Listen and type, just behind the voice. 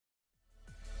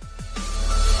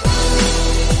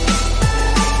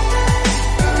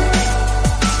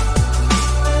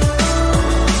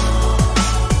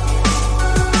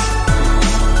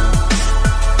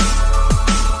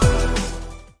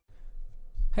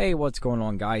Hey, what's going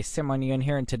on, guys? Simonian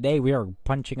here, and today we are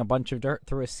punching a bunch of dirt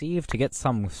through a sieve to get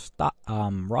some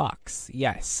rocks.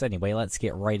 Yes, anyway, let's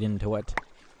get right into it.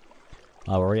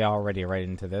 We're already right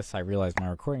into this. I realized my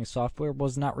recording software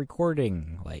was not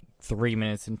recording, like, 3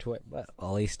 minutes into it, but at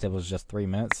least it was just 3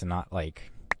 minutes and not,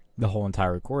 like, the whole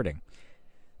entire recording.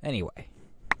 Anyway,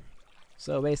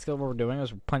 so basically what we're doing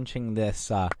is we're punching this,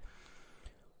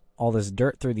 all this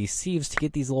dirt through these sieves to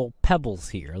get these little pebbles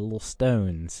here, little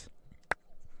stones.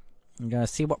 I'm going to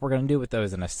see what we're going to do with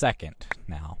those in a second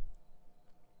now.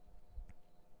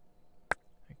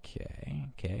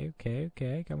 Okay.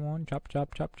 Come on. Chop.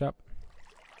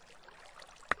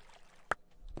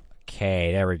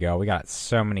 Okay, there we go. We got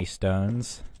so many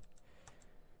stones.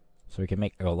 So we can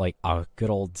make, like, a good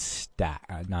old stack.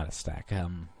 Not a stack. A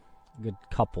good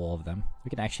couple of them. We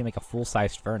can actually make a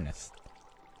full-sized furnace.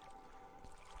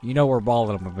 You know we're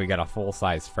balling them if we got a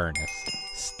full-size furnace.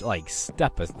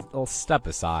 Step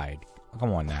aside.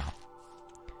 Come on now.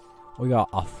 We got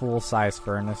a full-size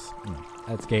furnace.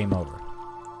 That's game over.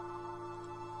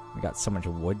 We got so much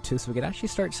wood too, so we could actually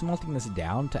start smelting this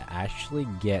down to actually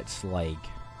get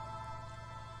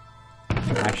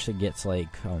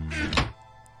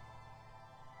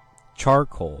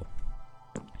charcoal.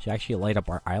 Should actually light up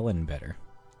our island better.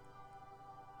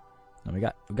 Now we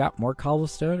got more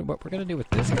cobblestone. What we're gonna do with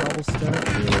this cobblestone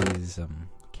is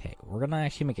okay, we're gonna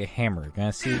actually make a hammer. We're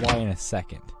gonna see why in a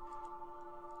second.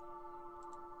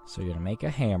 So you're gonna make a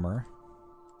hammer.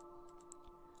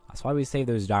 That's why we save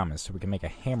those diamonds, so we can make a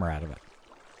hammer out of it.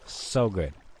 So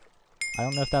good. I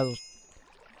don't know if that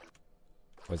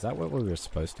was that what we were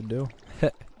supposed to do?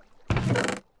 Let's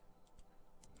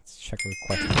check the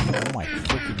question. Oh my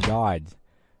freaking god.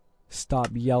 Stop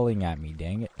yelling at me,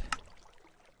 dang it.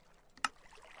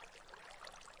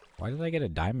 Why did I get a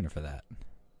diamond for that?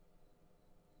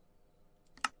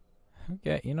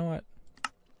 Okay, you know what?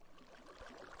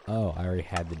 Oh, I already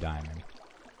had the diamond.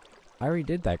 I already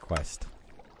did that quest.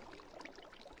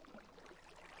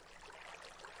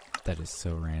 That is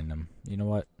so random. You know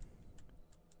what?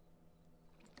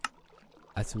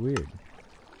 That's weird.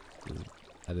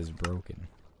 That is broken.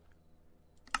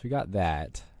 So we got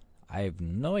that. I have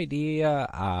no idea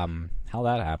how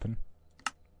that happened.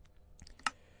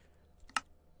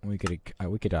 We could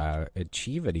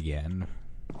achieve it again.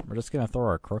 We're just gonna throw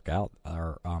our crook out.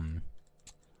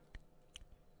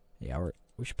 Yeah,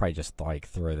 we should probably just like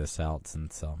throw this out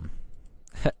since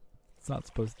it's not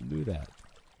supposed to do that.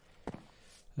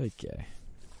 Okay.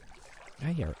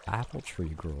 I hear apple tree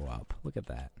grew up. Look at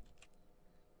that.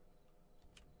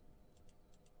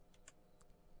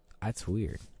 That's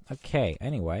weird. Okay,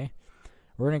 anyway.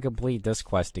 We're gonna complete this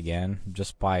quest again,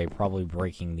 just by probably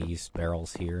breaking these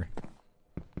barrels here.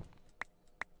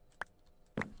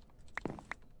 And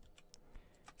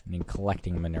then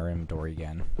collecting them in our inventory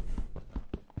again.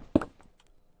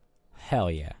 Hell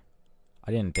yeah.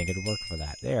 I didn't think it'd work for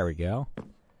that. There we go.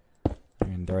 I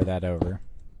can throw that over.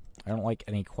 I don't like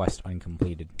any quest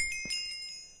uncompleted.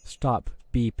 Stop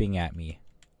beeping at me.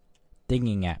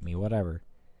 Dinging at me, whatever.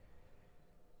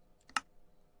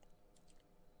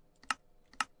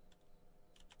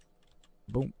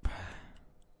 Boom.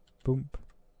 Boom.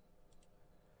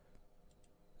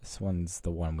 This one's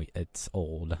the one it's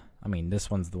old. I mean,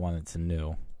 this one's the one that's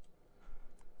new.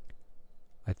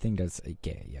 I think that's,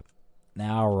 okay, yep.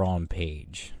 Now we're on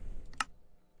page.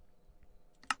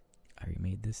 I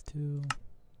remade this too.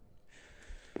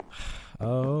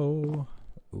 Oh.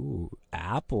 Ooh,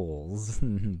 apples.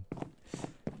 I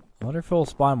wonder if we'll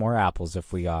spawn more apples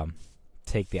if we,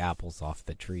 take the apples off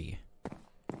the tree.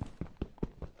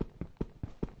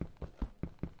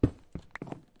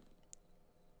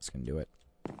 Just gonna do it.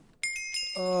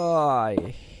 Oh,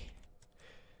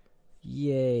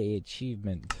 yay,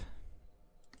 achievement.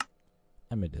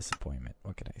 I'm a disappointment.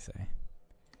 What can I say?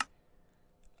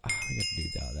 Oh, we gotta do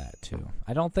that too.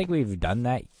 I don't think we've done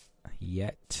that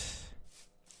yet.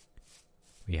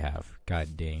 We have.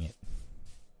 God dang it.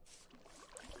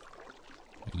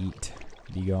 Eat.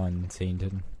 Be gone,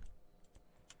 Satan.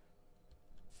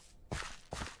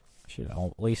 Should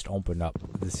at least open up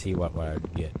to see what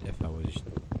I'd get if I was.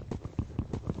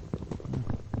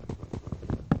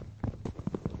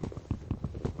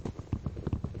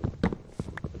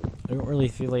 I don't really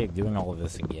feel like doing all of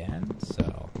this again,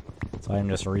 so I'm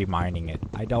just reminding it.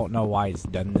 I don't know why it's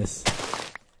done this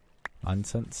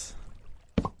nonsense.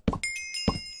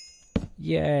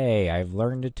 Yay, I've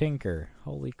learned to tinker.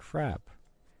 Holy crap.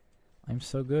 I'm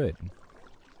so good.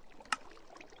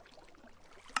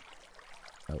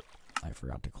 Oh, I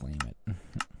forgot to claim it.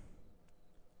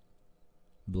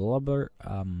 Blubber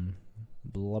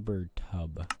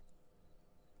tub.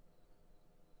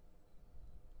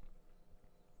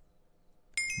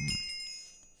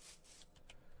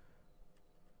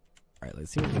 Alright,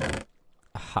 let's see what we get.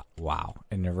 Wow,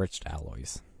 enriched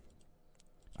alloys.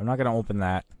 I'm not gonna open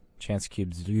that. Chance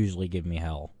cubes usually give me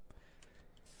hell.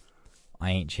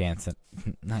 I ain't chancing.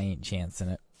 I ain't chancing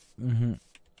it. I'm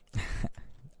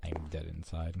dead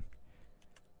inside.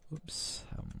 Oops.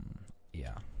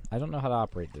 Yeah. I don't know how to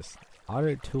operate this.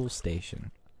 Auto tool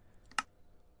station.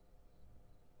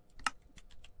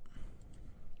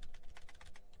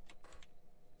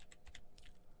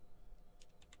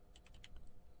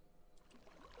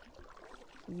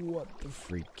 What the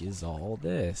freak is all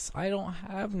this? I don't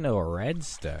have no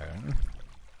redstone.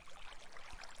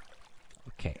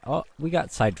 Okay, oh, we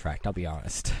got sidetracked, I'll be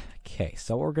honest. Okay,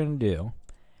 so what we're gonna do,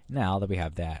 now that we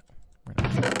have that, we're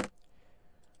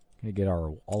gonna get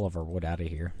all of our wood out of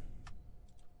here.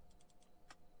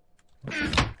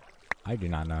 I do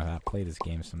not know how to play this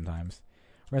game sometimes.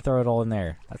 We're gonna throw it all in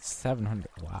there. That's 700.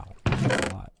 Wow,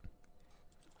 that's a lot.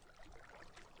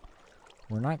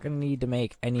 We're not gonna need to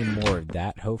make any more of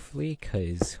that, hopefully,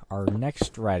 because our next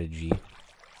strategy.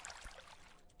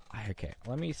 Okay,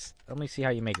 let me see how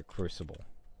you make a crucible,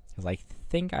 because I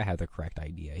think I have the correct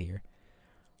idea here.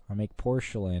 I'll make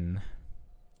porcelain.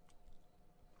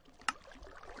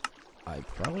 I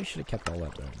probably should have kept all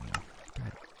that going.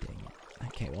 God dang it.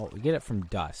 Okay, well, we get it from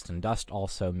dust, and dust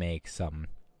also makes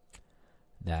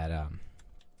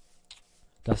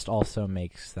dust also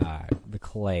makes the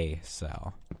clay.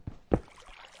 So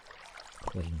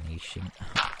Clay Nation.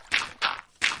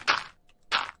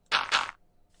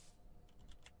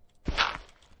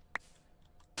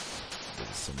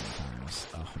 So many times.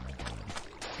 Oh my god.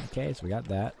 Okay, so we got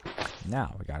that.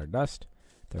 Now we got our dust.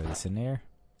 Throw this in there.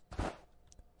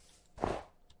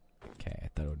 Okay, I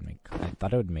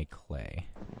thought it would make clay.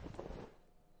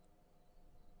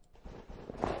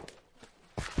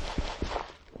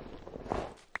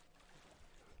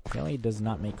 Apparently it does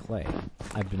not make clay.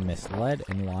 I've been misled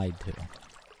and lied to. Okay,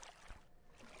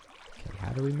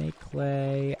 how do we make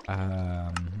clay?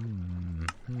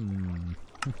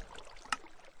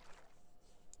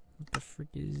 What the frick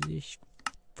is this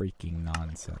freaking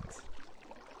nonsense?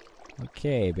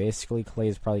 Okay, basically clay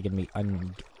is probably going to be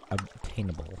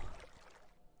unobtainable.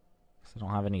 Because I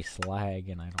don't have any slag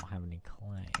and I don't have any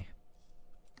clay.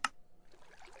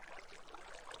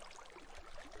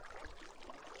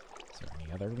 Is there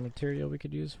any other material we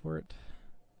could use for it?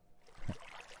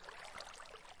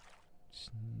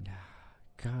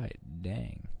 God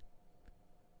dang.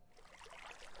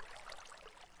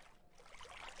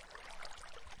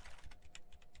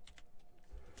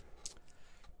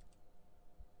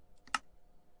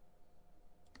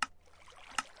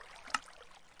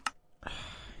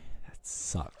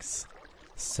 Sucks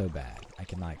so bad. I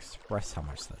cannot express how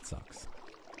much that sucks.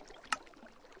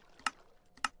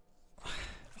 Is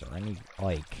there any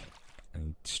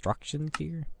instructions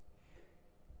here?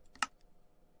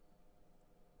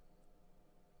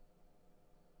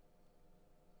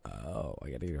 Oh, I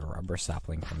gotta get a rubber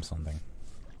sapling from something.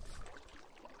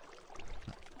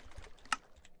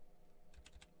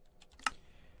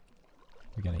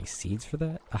 We got any seeds for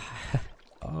that?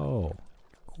 Oh.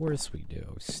 Of course we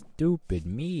do. Stupid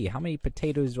me. How many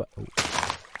potatoes do I... Oh.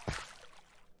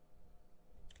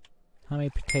 How many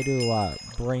potato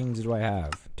brains do I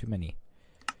have? Too many.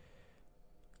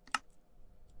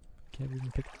 Can't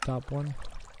even pick the top one.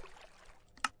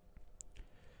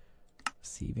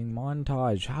 Receiving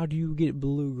montage. How do you get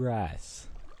bluegrass?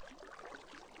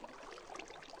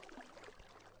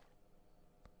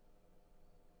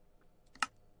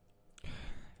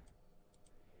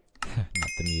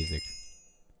 Not the music.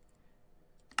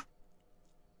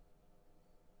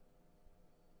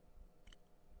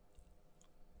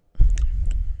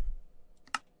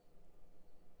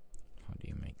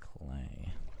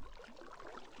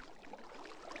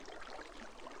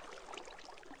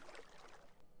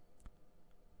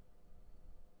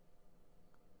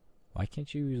 Why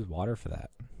can't you use water for that?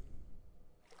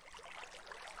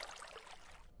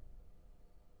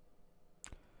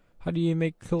 How do you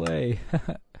make clay?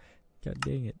 God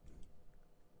dang it.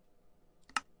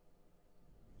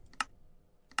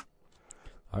 The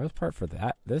hardest part for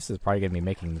that, this is probably going to be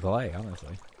making clay,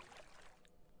 honestly.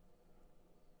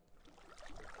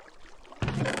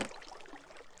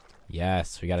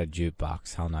 Yes, we got a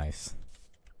jukebox. How nice.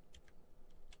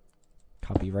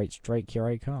 Copyright strike, here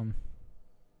I come.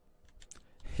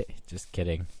 Just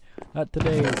kidding. Not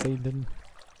today, Satan.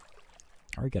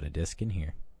 Oh, we got a disc in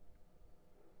here.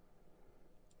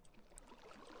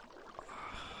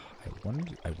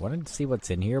 I wanted to see what's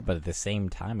in here, but at the same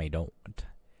time, I don't want.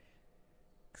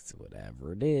 Because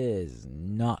whatever it is,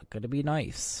 not gonna be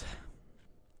nice.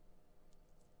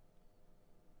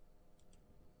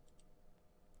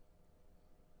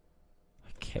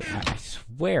 Okay, I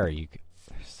swear you could...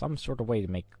 There's some sort of way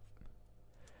to make...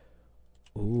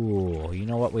 Ooh, you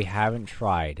know what we haven't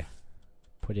tried?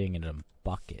 Putting it in a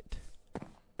bucket.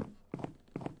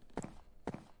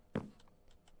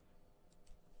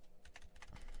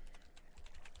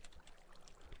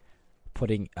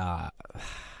 Putting, okay,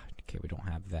 we don't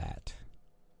have that.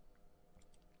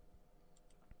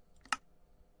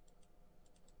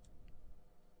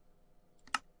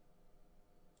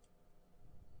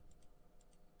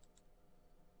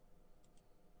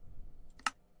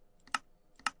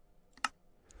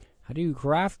 How do you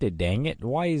craft it, dang it?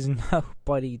 Why is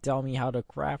nobody telling me how to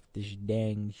craft this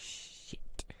dang shit?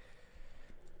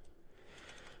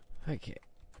 Okay.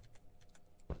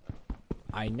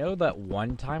 I know that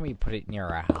one time we put it near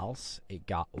our house, it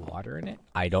got water in it.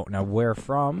 I don't know where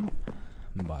from,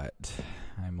 but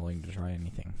I'm willing to try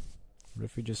anything. What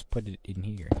if we just put it in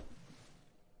here?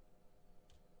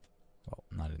 Well,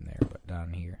 not in there, but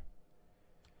down here.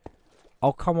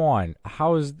 Oh, come on.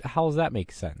 How's that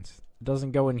make sense? It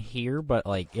doesn't go in here, but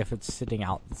like if it's sitting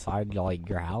outside like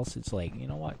your house, it's like, you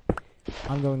know what?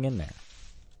 I'm going in there.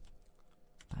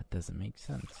 That doesn't make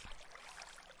sense.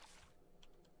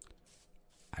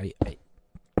 I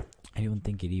don't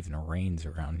think it even rains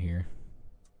around here.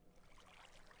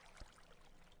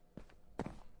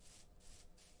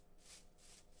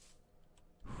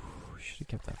 Should have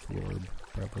kept that floored,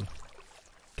 probably.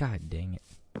 God dang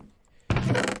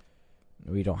it.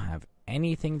 We don't have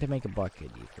anything to make a bucket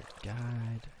either.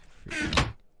 God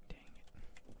freaking dang it.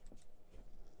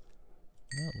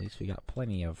 Well, at least we got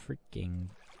plenty of freaking...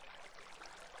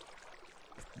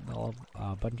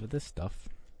 a bunch of this stuff.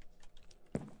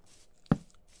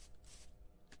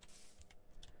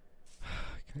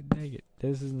 God dang it.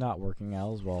 This is not working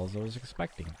out as well as I was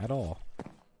expecting at all.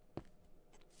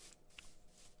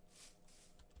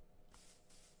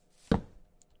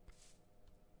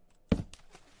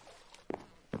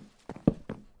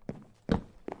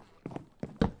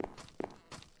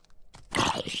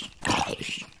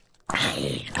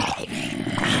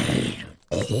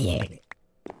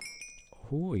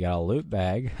 Ooh, we got a loot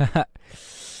bag.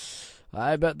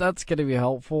 I bet that's gonna be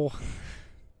helpful.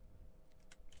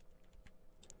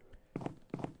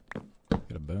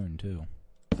 Got a bone too.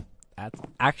 That's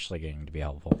actually going to be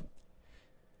helpful.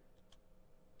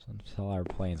 Sunflower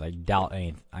plains. I doubt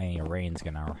any rain's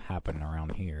gonna happen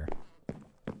around here.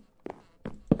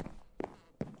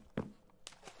 When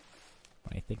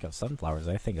I think of sunflowers,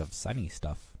 I think of sunny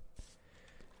stuff.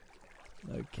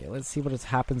 Okay, let's see what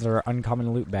happens to our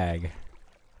uncommon loot bag.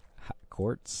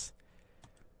 Quartz,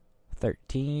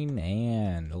 13,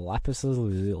 and lapis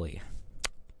lazuli.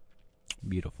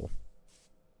 Beautiful.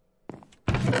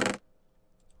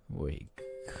 We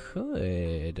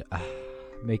could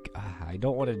make... I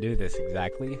don't want to do this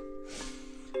exactly,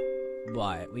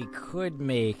 but we could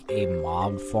make a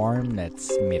mob farm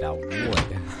that's made out of wood.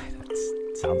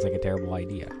 That sounds like a terrible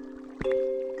idea.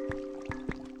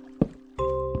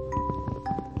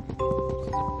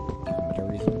 Better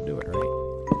reason to do it, right?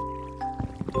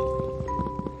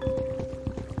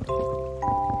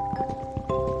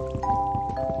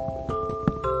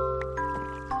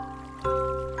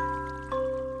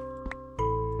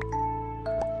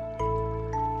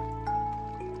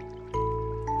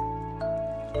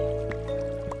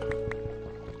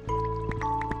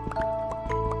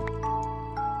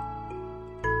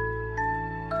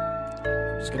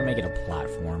 Just gonna make it a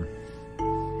platform.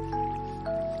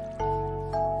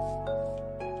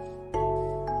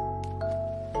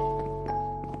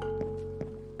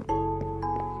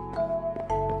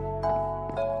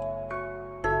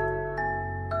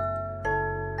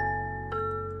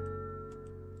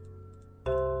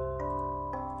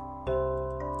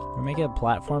 We'll make it a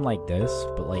platform like this,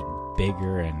 but like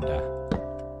bigger and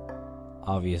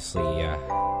obviously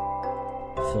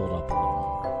filled up a little more.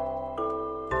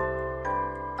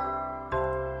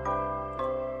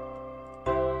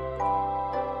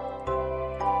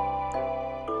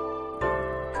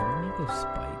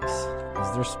 Spikes.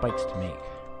 Is there spikes to make?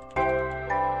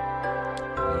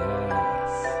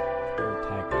 Yes. For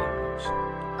attack damage.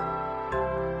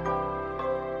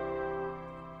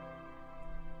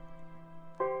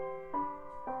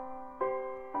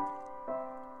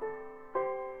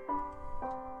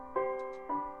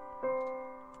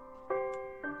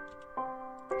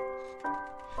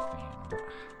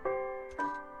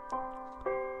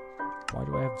 Why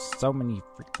do I have so many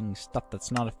freaking stuff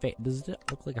that's not a fan? Does it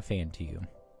look like a fan to you?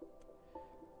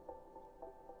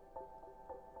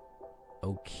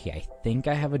 Okay, I think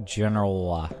I have a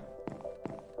general, I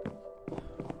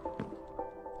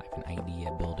have an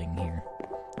idea building here.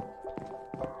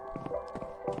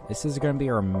 This is gonna be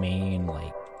our main,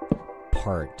 like,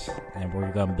 part, and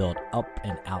we're going to build up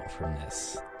and out from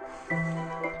this.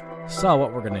 So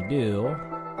what we're going to do,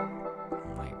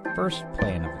 my first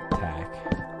plan of attack,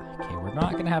 okay, we're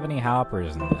not going to have any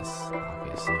hoppers in this,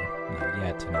 obviously, not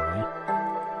yet anyway.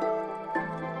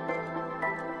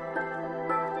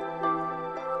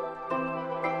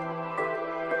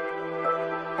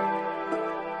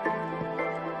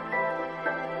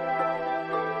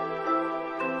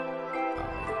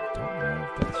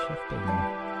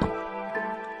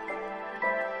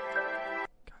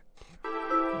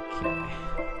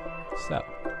 So,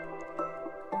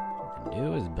 what we're going to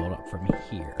do is build up from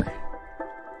here.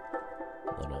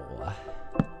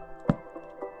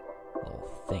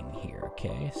 Little thing here,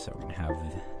 okay? So we're going to have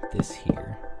this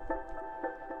here.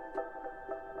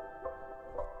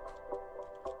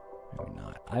 Maybe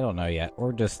not. I don't know yet.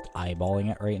 We're just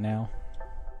eyeballing it right now.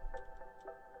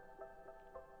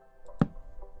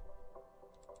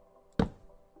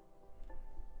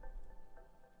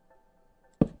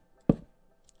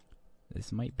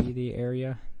 This might be the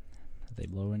area that they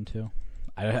blow into.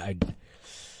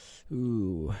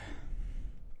 Ooh.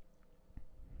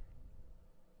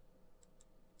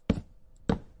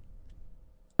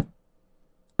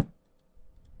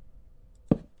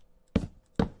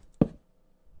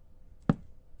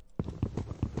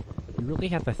 You really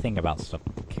have to think about stuff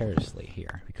carelessly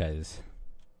here, because...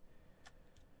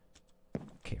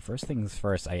 Okay, first things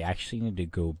first, I actually need to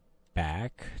go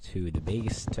back to the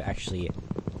base to actually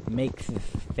make the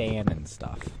fan and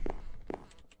stuff.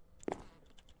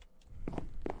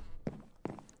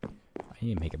 I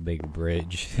need to make a big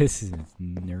bridge. This is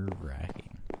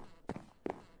nerve-wracking.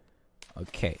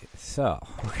 Okay, so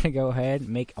we're gonna go ahead and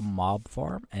make a mob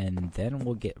farm, and then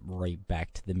we'll get right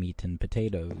back to the meat and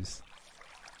potatoes.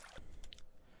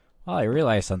 Well, I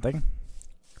realized something.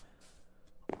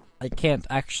 I can't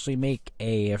actually make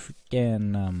a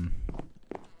freaking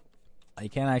I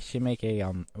can't actually make a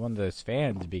one of those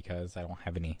fans because I don't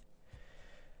have any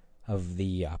of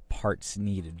the parts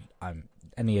needed.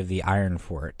 Any of the iron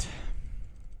for it.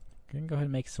 I'm gonna go ahead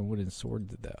and make some wooden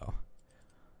swords though.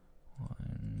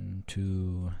 1,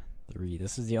 2, 3.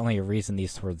 This is the only reason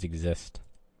these swords exist.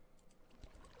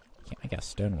 Can't make a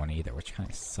stone one either, which kind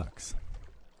of sucks.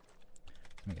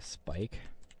 Make a spike.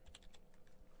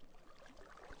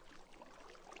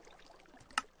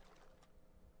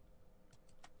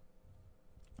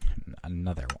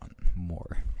 Another one.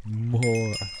 More.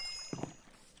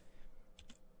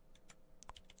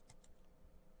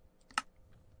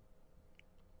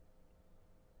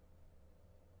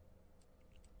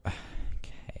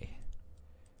 Okay.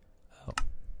 Oh,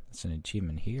 that's an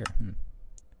achievement here.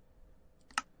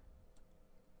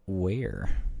 Where?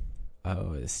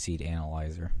 Oh, the seed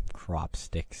analyzer. Crop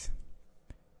sticks.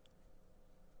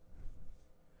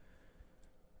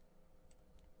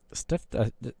 Stuff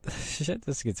that shit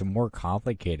just gets more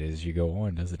complicated as you go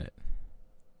on, doesn't it?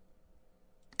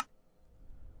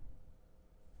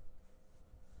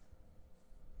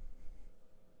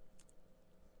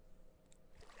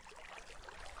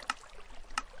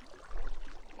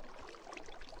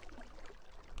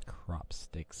 Crop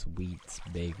sticks, wheats,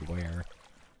 big ware,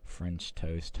 French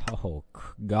toast. Oh,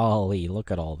 golly,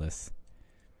 look at all this.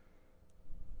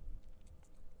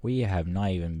 We have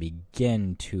not even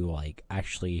begun to, like,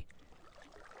 actually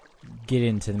get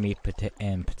into the meat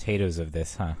and potatoes of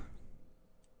this, huh?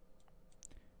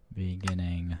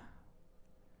 Beginning. I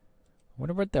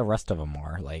wonder what the rest of them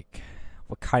are, like,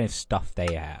 what kind of stuff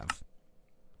they have.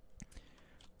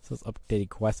 It says updated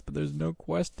quest, but there's no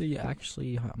quest to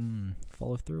actually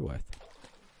follow through with.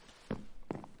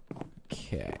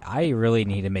 Okay, I really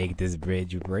need to make this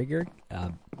bridge bigger.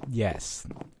 Yes.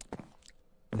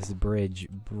 This bridge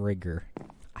brigger.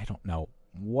 I don't know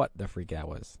what the freak that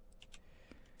was.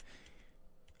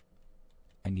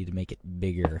 I need to make it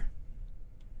bigger.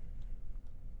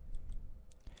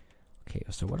 Okay,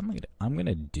 so what am I'm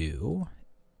gonna do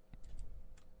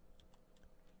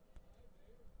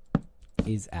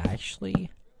is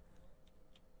actually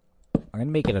I'm gonna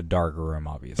make it a dark room,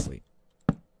 obviously.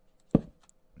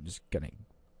 I'm just gonna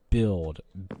build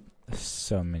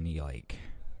so many, like,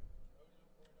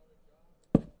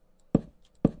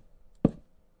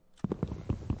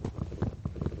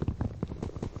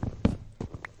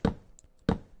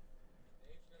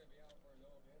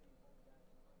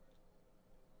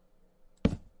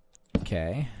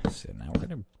 okay, so now we're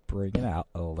gonna bring it out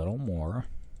a little more.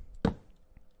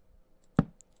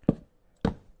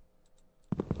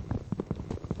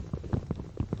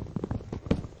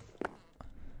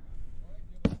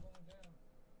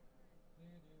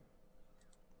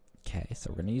 Okay, so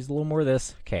we're gonna use a little more of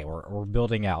this. Okay, we're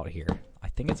building out here. I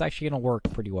think it's actually gonna work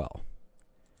pretty well.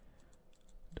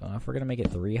 Don't know if we're gonna make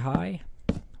it 3 high.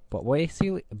 But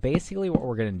basically what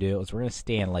we're gonna do is we're gonna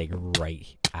stand like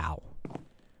right out.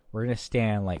 We're gonna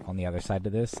stand like on the other side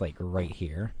of this, like right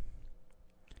here.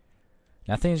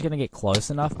 Nothing's gonna get close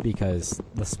enough because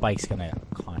the spike's gonna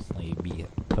constantly be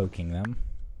poking them.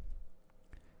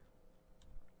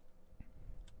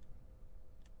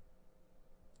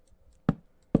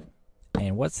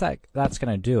 And what's that's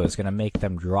gonna do is gonna make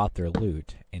them drop their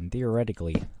loot, and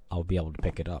theoretically I'll be able to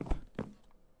pick it up.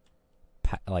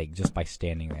 Like just by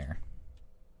standing there.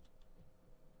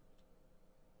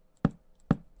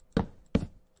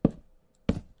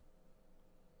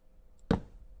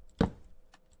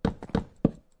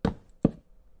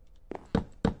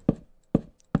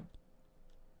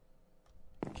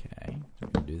 Okay, we're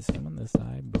gonna do the same on this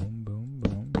side. Boom, boom,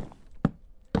 boom.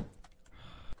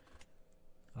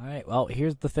 Alright, well,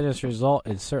 here's the finished result.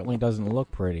 It certainly doesn't look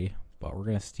pretty, but we're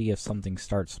gonna see if something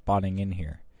starts spawning in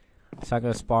here. It's not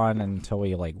going to spawn until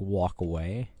we, like, walk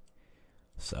away.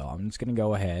 So, I'm just going to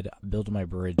go ahead, build my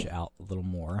bridge out a little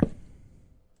more.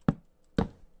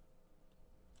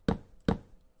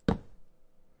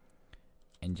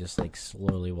 And just, like,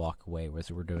 slowly walk away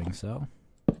as we're doing so.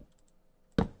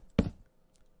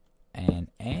 And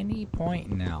any point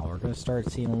now, we're going to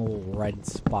start seeing little red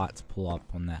spots pull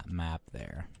up on that map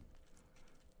there.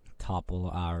 Top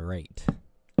right.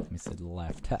 Let me say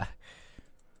left.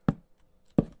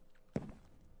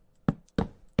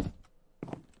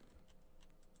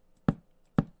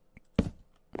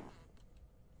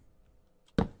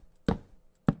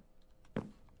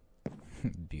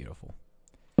 Beautiful.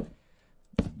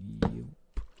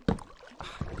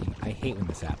 I hate when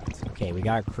this happens. Okay, we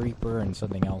got a creeper and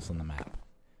something else on the map.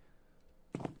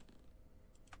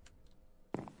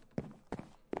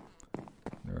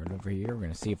 Right over here, we're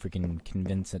gonna see if we can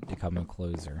convince it to come in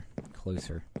closer. Look at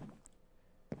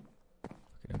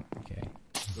him. Okay.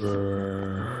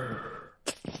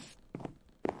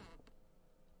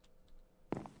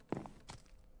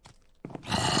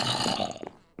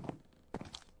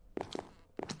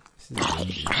 This is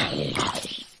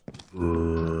dangerous.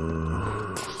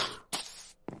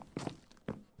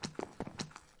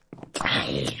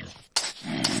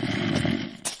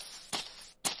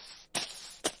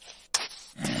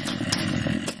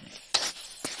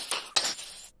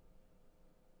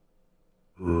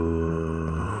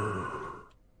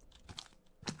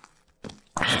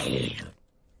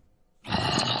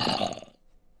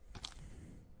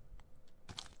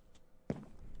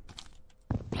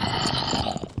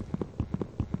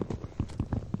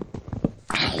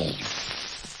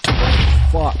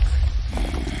 Fuck.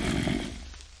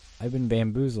 I've been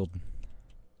bamboozled.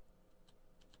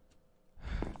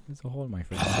 There's a hole in my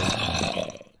freaking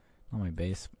base. Not my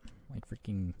base. Like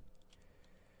freaking...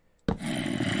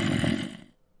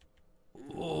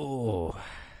 Oh,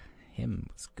 him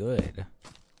was good.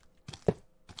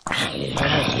 See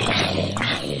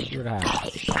what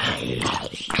happens.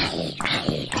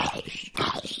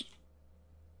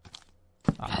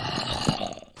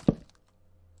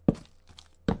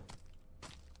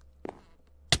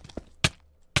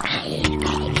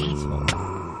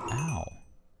 Ow.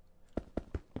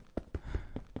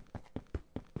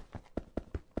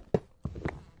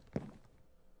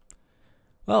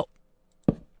 Well,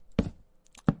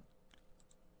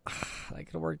 that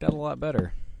could have worked out a lot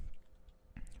better,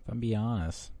 if I'm being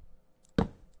honest.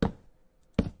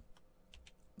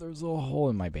 There's a hole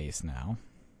in my base now.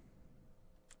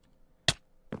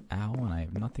 Ow, and I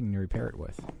have nothing to repair it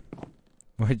with.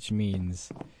 Which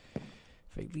means,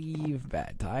 if I leave,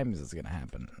 bad times is gonna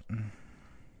happen.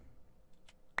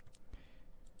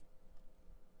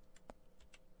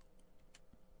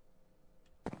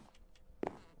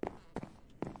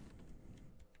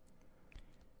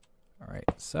 Alright,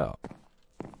 so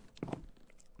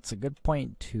it's a good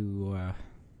point to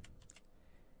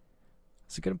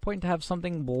have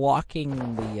something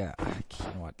blocking the you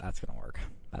know what, that's gonna work.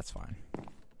 That's fine.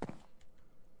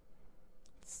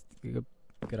 It's a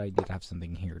good idea to have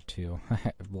something here too.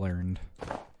 I've learned.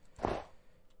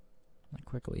 Not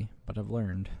quickly, but I've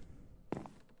learned.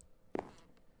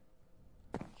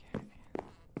 Okay.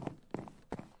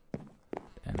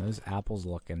 And those apples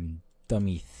looking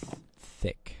dummy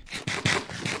thick.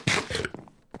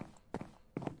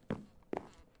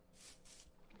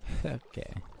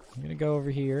 Okay, I'm gonna go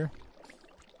over here.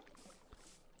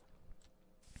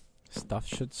 Stuff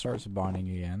should start spawning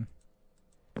again.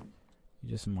 You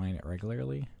just mine it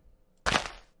regularly?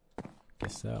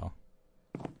 Guess so.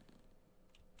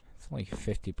 It's only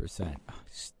 50%. Oh,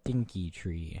 stinky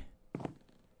tree.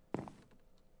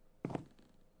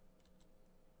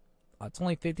 Oh, it's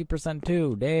only 50%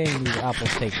 too. Dang, these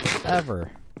apples take forever.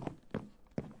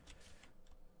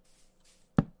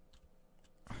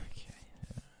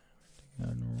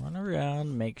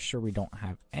 make sure we don't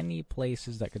have any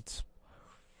places that could...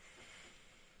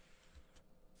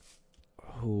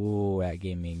 Ooh, that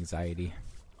gave me anxiety.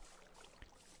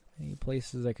 Any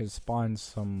places that could spawn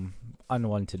some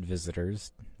unwanted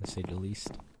visitors, to say the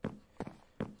least.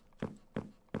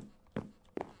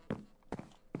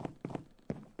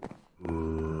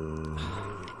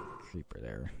 Creeper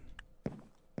there.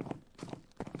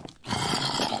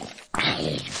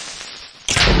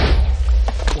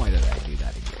 Why did I do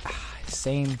that again?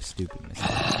 Same stupid mistake.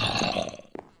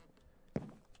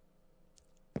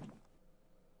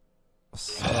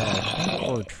 So, I think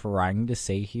what we're trying to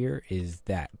say here is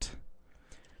that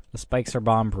the spikes are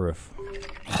bomb-proof.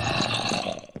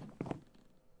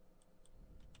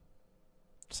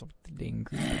 Something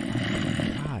creepy.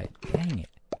 God dang it.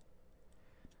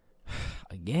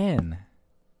 Again.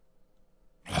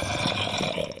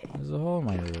 There's a hole in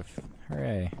my roof.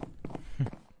 Hooray.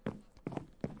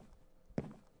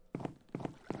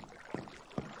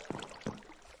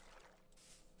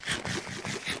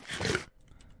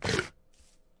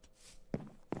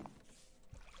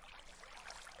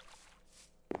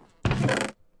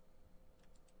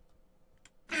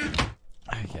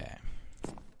 Okay.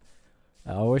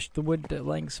 I wish the wood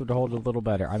planks would hold a little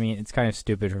better. I mean, it's kind of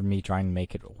stupid for me trying to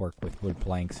make it work with wood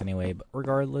planks anyway, but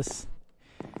regardless,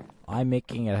 I'm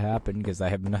making it happen because I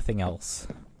have nothing else.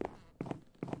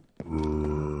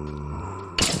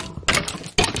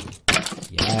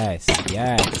 Yes,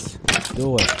 yes.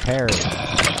 Do it, parry.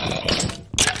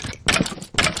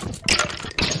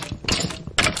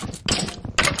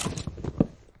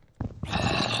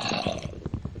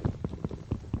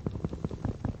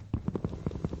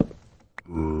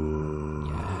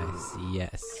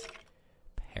 Yes.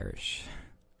 Perish.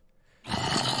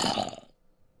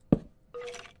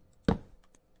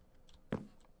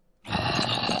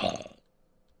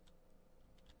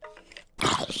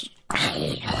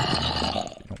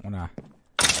 Don't wanna.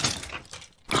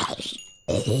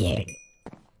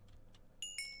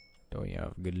 Don't you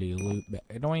have a good little loot bag?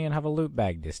 I don't even have a loot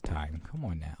bag this time. Come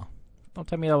on now. Don't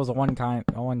tell me that was a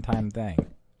one-time thing.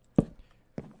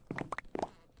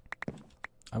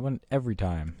 I went every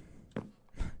time.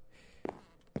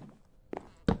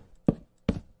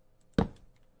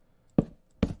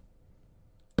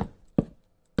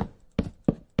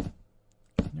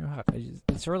 You know how,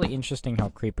 it's really interesting how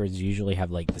creepers usually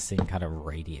have like the same kind of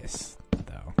radius,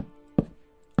 though.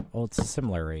 Well, it's a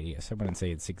similar radius. I wouldn't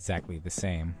say it's exactly the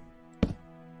same.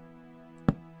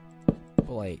 But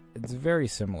like, it's very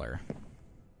similar.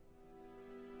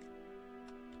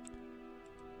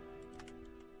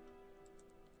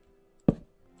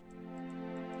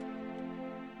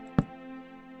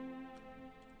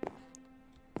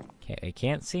 Okay, they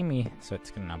can't see me, so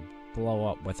it's gonna blow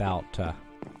up without, so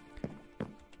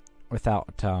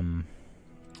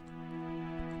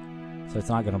it's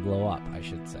not gonna blow up, I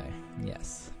should say.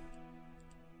 Yes.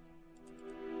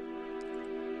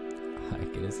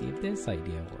 I'm gonna see if this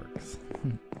idea works.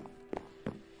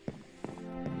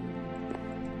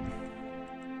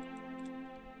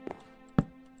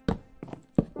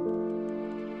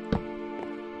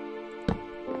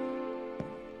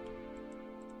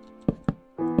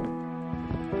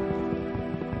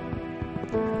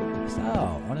 So,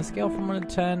 on a scale from 1 to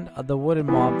 10, the wooden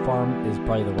mob farm is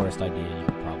probably the worst idea you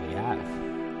could probably have.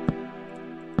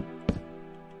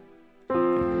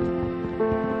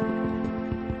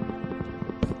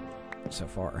 So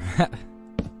far.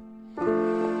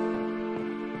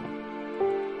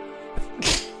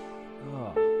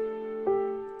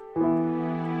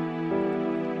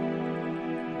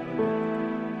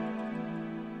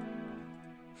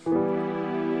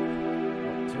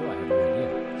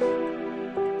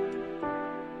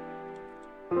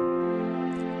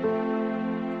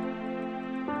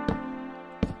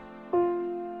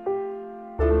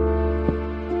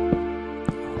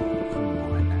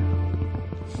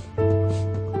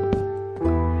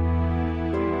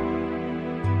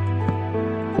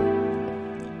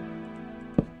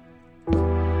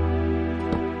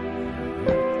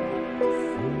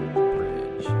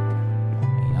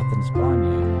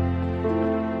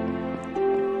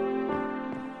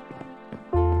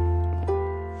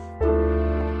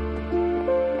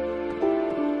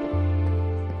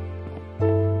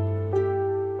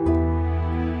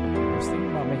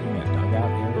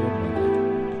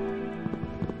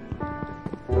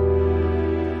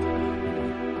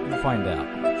 Find out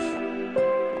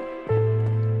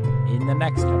in the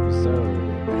next episode.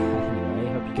 Anyway,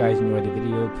 I hope you guys enjoyed the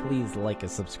video. Please like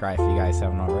and subscribe if you guys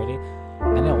haven't already,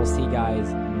 and I will see you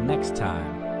guys next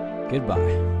time.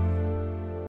 Goodbye.